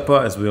a developer,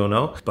 as we all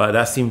know, but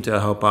that seemed to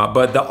help out.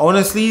 But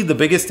honestly, the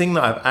biggest thing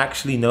that I've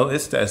actually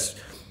noticed that's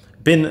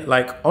been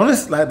like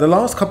the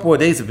last couple of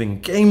days have been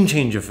game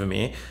changer for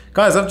me.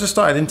 Guys, I've just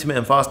started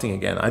intermittent fasting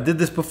again. I did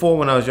this before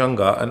when I was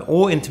younger, and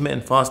all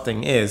intermittent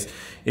fasting is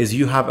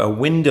you have a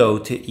window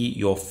to eat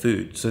your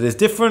food. So there's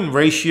different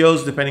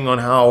ratios depending on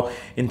how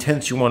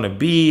intense you want to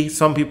be.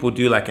 Some people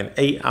do like an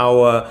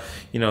 8-hour,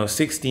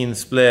 16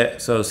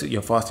 split. So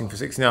you're fasting for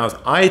 16 hours.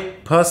 I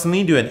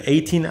personally do an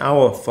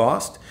 18-hour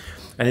fast,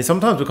 and it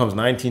sometimes becomes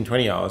 19,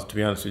 20 hours, to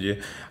be honest with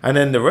you. And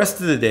then the rest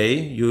of the day,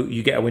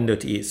 you get a window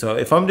to eat. So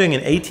if I'm doing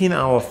an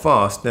 18-hour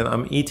fast, then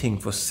I'm eating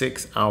for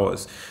 6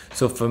 hours.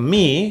 So for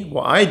me,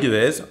 what I do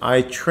is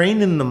I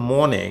train in the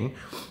morning.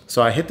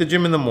 So I hit the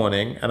gym in the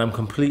morning and I'm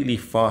completely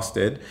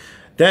fasted.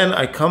 Then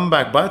I come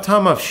back, by the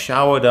time I've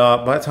showered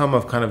up, by the time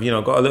I've kind of,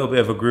 got a little bit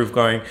of a groove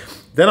going,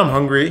 then I'm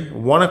hungry.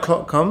 1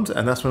 o'clock comes,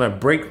 and that's when I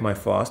break my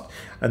fast.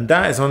 And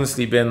that has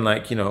honestly been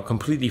like,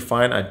 completely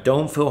fine. I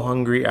don't feel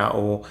hungry at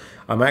all.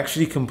 I'm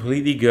actually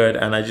completely good.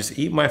 And I just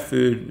eat my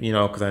food,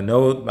 because I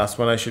know that's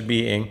when I should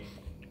be eating.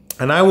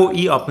 And I will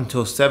eat up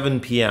until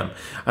 7 p.m.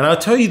 And I'll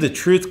tell you the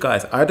truth,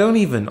 guys, I don't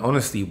even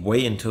honestly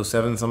wait until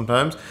 7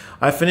 sometimes.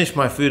 I finish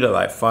my food at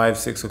like 5,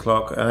 6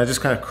 o'clock, and I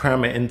just kind of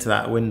cram it into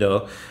that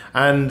window.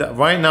 And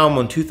right now I'm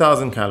on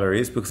 2,000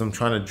 calories because I'm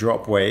trying to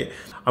drop weight.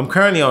 I'm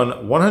currently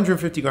on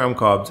 150 gram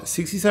carbs,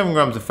 67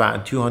 grams of fat,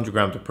 and 200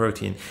 grams of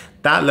protein.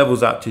 That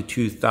levels out to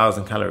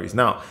 2,000 calories.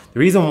 Now, the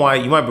reason why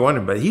you might be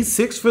wondering, but he's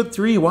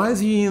 6'3", why is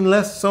he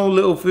eating so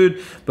little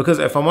food? Because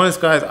if I'm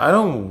honest, guys, I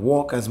don't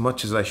walk as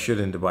much as I should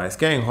in Dubai. It's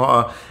getting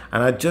hotter,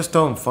 and I just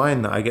don't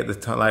find that I get the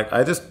time. Like,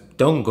 I just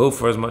don't go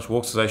for as much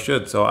walks as I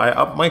should. So I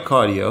up my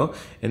cardio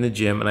in the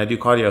gym, and I do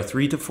cardio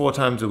 3 to 4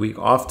 times a week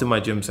after my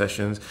gym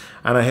sessions,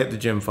 and I hit the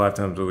gym 5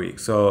 times a week.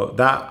 So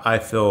that, I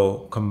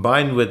feel,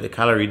 combined with the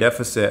calorie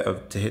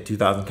deficit to hit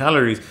 2,000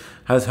 calories,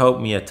 has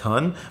helped me a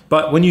ton.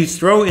 But when you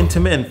throw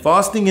intermittent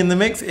fasting in the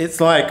mix,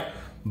 it's like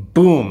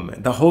boom,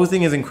 the whole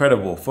thing is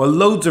incredible for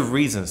loads of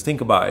reasons.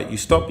 Think about it. You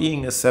stop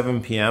eating at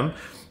 7 p.m.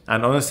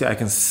 and honestly, I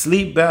can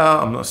sleep better.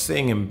 I'm not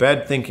sitting in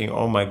bed thinking,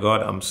 oh my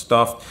God, I'm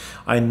stuffed.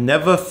 I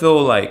never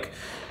feel like,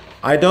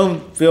 I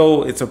don't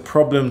feel it's a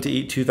problem to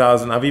eat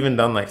 2,000. I've even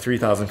done like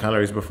 3,000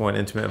 calories before in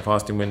intermittent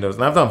fasting windows.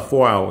 And I've done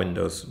 4-hour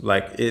windows.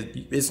 Like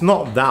it's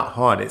not that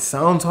hard. It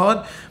sounds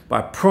hard, but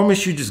I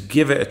promise you, just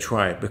give it a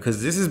try,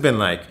 because this has been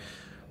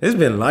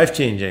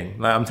life-changing.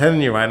 Like, I'm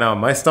telling you right now,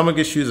 my stomach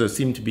issues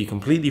seem to be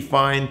completely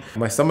fine.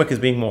 My stomach is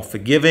being more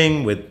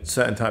forgiving with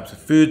certain types of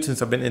food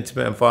since I've been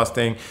intermittent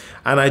fasting.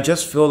 And I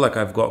just feel like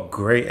I've got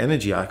great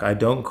energy. Like, I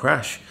don't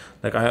crash.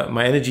 Like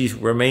my energy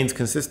remains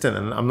consistent,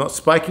 and I'm not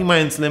spiking my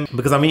insulin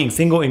because I'm eating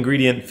single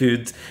ingredient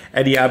foods.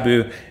 Eddie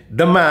Abu,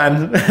 the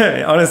man,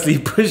 honestly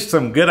pushed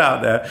some good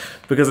out there,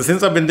 because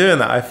since I've been doing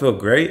that, I feel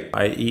great.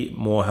 I eat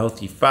more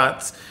healthy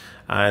fats,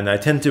 and I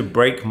tend to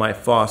break my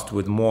fast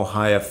with more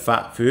higher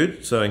fat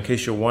food. So in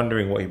case you're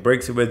wondering what he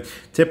breaks it with,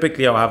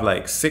 typically I'll have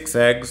like 6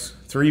 eggs,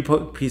 3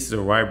 pieces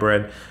of rye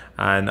bread,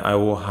 and I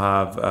will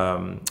have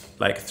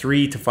like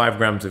 3 to 5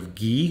 grams of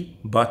ghee,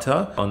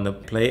 butter on the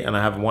plate, and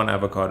I have 1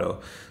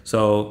 avocado.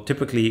 So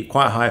typically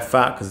quite high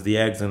fat because the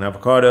eggs and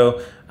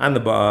avocado and the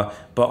butter.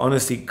 But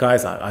honestly,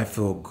 guys, I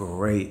feel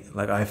great.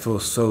 Like I feel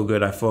so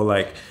good. I feel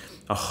like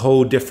a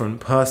whole different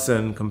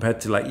person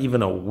compared to like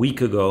even a week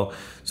ago.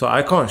 So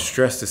I can't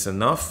stress this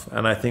enough.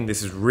 And I think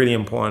this is really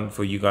important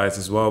for you guys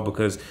as well,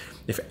 because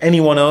if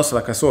anyone else,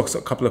 like I saw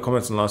a couple of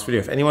comments in the last video,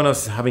 if anyone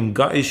else is having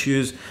gut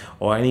issues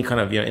or any kind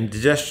of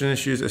indigestion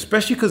issues,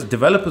 especially because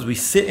developers, we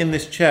sit in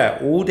this chair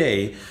all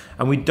day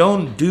and we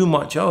don't do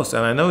much else.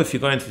 And I know if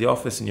you're going to the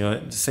office and you're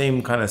the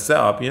same kind of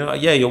setup,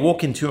 yeah, you're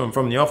walking to and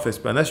from the office,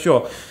 but unless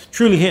you're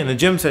truly hitting a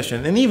gym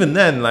session, and even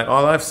then, like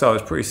our lifestyle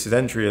is pretty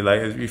sedentary.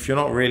 Like if you're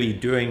not really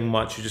doing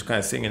much, you're just kind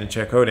of sitting in a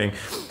chair coding.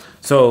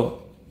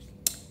 So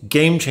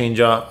game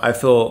changer. I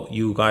feel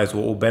you guys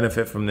will all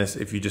benefit from this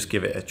if you just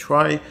give it a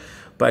try.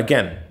 But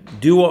again,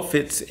 do what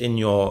fits in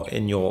your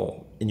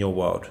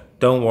world.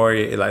 Don't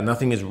worry, like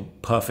nothing is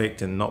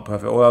perfect and not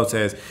perfect. All I would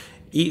say is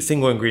eat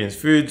single ingredients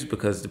foods,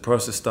 because the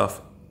processed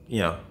stuff,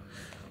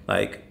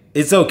 like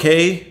it's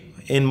okay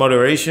in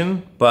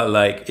moderation, but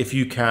like if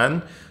you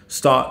can,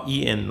 start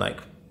eating like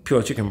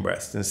pure chicken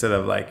breast instead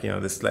of like,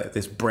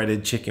 this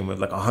breaded chicken with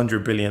like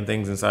 100 billion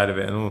things inside of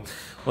it and all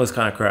this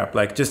kind of crap.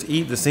 Like just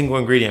eat the single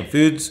ingredient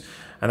foods.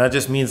 And that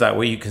just means that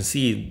where you can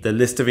see the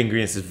list of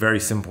ingredients is very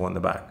simple on the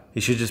back.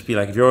 It should just be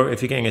like, if you're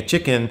getting a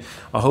chicken,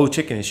 a whole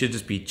chicken, it should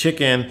just be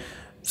chicken.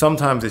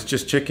 Sometimes it's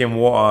just chicken,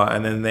 water,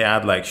 and then they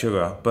add like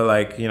sugar. But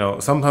like,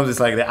 sometimes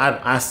it's like they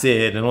add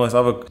acid and all this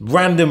other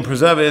random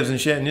preservatives and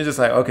shit. And you're just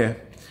like, okay,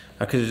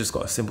 I could have just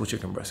got a simple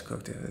chicken breast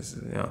cooked here.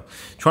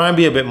 Try and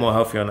be a bit more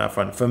healthy on that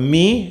front. For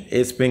me,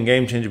 it's been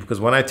game changer, because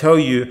when I tell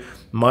you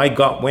my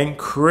gut went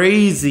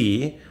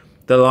crazy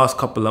the last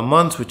couple of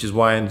months, which is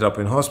why I ended up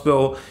in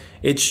hospital,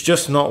 it's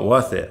just not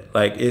worth it.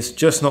 Like, it's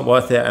just not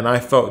worth it. And I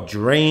felt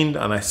drained,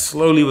 and I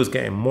slowly was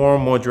getting more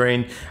and more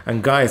drained.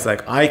 And guys,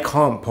 like I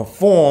can't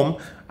perform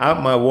at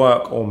my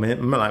work, or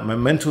like my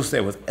mental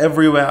state was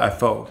everywhere. I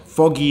felt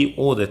foggy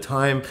all the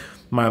time.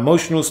 My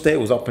emotional state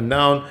was up and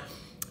down.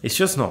 It's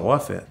just not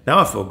worth it. Now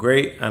I feel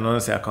great, and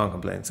honestly, I can't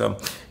complain. So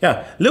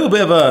yeah, a little bit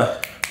of a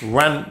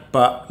rant,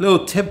 but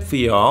little tip for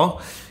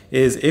y'all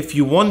is if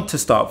you want to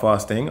start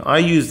fasting, I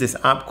use this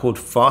app called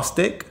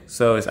Fastic.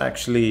 So it's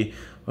actually,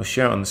 I'll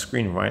share it on the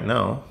screen right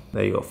now.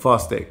 There you go,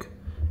 Fastic,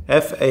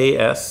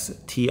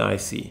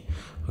 F-A-S-T-I-C,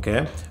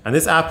 okay? And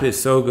this app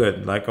is so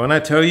good. Like when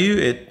I tell you,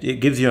 it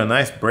gives you a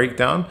nice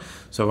breakdown.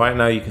 So right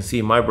now you can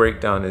see my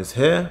breakdown is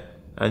here,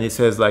 and it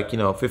says like,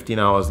 15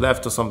 hours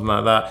left or something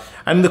like that.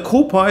 And the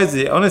cool part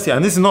is, honestly,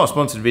 and this is not a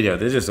sponsored video,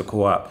 this is just a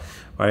cool app,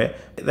 right?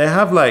 They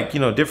have like,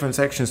 different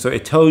sections. So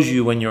it tells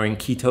you when you're in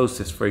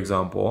ketosis, for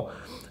example,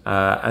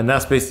 and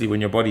that's basically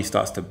when your body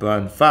starts to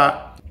burn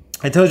fat.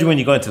 It tells you when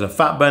you go into the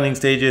fat burning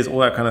stages, all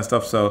that kind of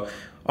stuff. So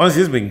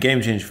honestly, this has been a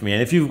game changer for me.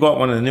 And if you've got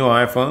one of the newer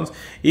iPhones, it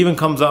even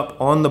comes up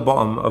on the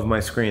bottom of my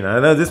screen. I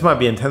know this might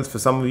be intense for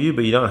some of you,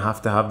 but you don't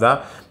have to have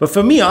that. But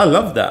for me, I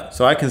love that.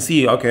 So I can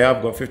see, okay,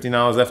 I've got 15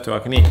 hours left till I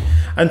can eat.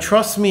 And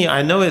trust me,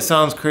 I know it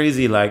sounds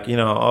crazy, like,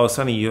 oh,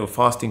 Sonny, you're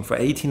fasting for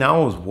 18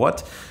 hours.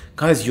 What?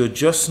 Guys, you're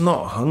just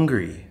not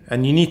hungry.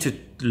 And you need to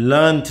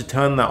learn to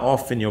turn that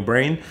off in your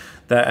brain.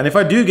 And if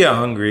I do get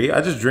hungry,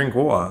 I just drink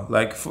water.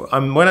 Like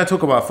when I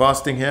talk about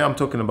fasting here, I'm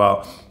talking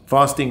about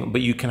fasting,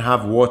 but you can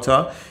have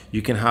water,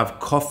 you can have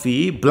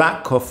coffee,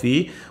 black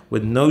coffee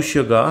with no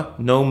sugar,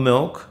 no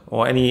milk,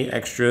 or any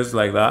extras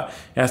like that.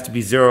 It has to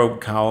be 0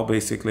 cal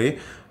basically.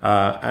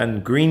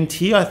 And green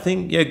tea, I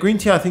think, green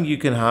tea I think you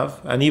can have,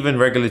 and even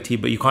regular tea,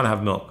 but you can't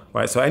have milk,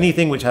 right? So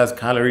anything which has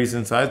calories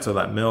inside, so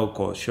like milk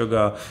or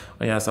sugar,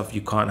 any of that stuff you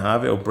can't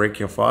have, it'll break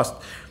your fast.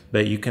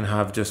 But you can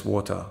have just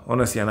water,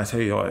 honestly. And I tell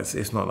you what,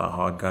 it's not that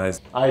hard,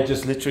 guys. I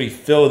just literally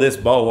fill this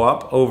bottle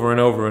up over and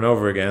over and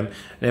over again.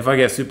 And if I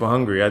get super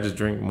hungry, I just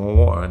drink more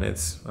water.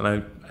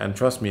 And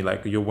trust me,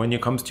 like when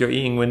it comes to your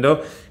eating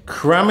window,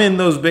 cram in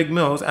those big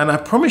meals. And I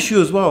promise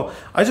you as well,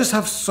 I just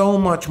have so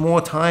much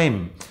more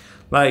time.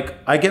 Like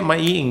I get my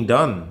eating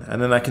done,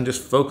 and then I can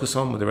just focus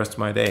on with the rest of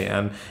my day.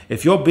 And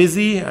if you're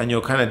busy and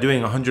you're kind of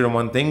doing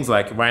 101 things,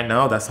 like right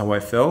now, that's how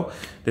I feel.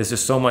 There's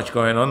just so much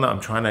going on that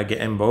I'm trying to get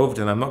involved,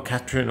 and I'm not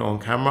capturing it on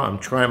camera. I'm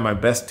trying my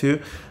best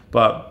to,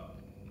 but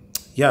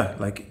yeah,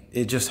 like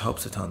it just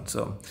helps a ton.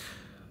 So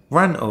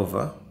rant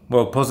over,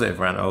 well, positive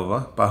rant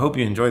over, but I hope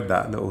you enjoyed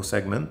that little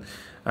segment.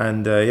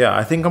 And yeah,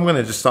 I think I'm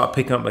gonna just start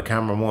picking up the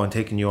camera more and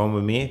taking you on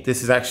with me.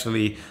 This is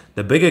actually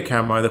the bigger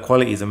camera. The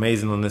quality is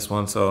amazing on this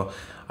one. So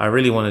I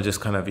really want to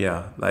just kind of,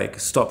 like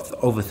stop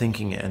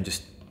overthinking it and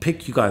just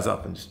pick you guys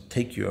up and just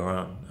take you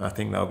around. I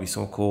think that would be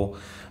so cool.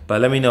 But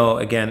let me know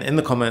again in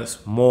the comments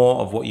more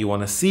of what you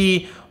want to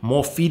see,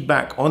 more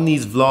feedback on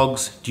these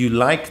vlogs. Do you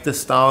like the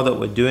style that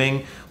we're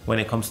doing when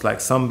it comes to like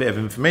some bit of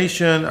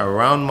information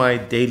around my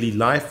daily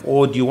life,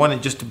 or do you want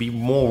it just to be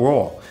more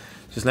raw?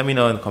 Just let me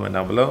know in the comment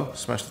down below.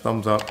 Smash the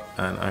thumbs up,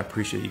 and I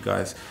appreciate you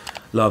guys.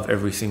 Love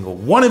every single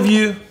one of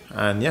you.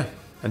 And yeah,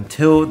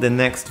 until the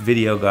next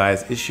video,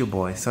 guys, it's your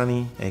boy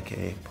Sunny,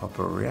 aka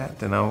Papa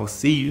React, and I will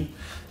see you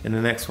in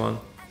the next one.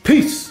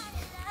 Peace.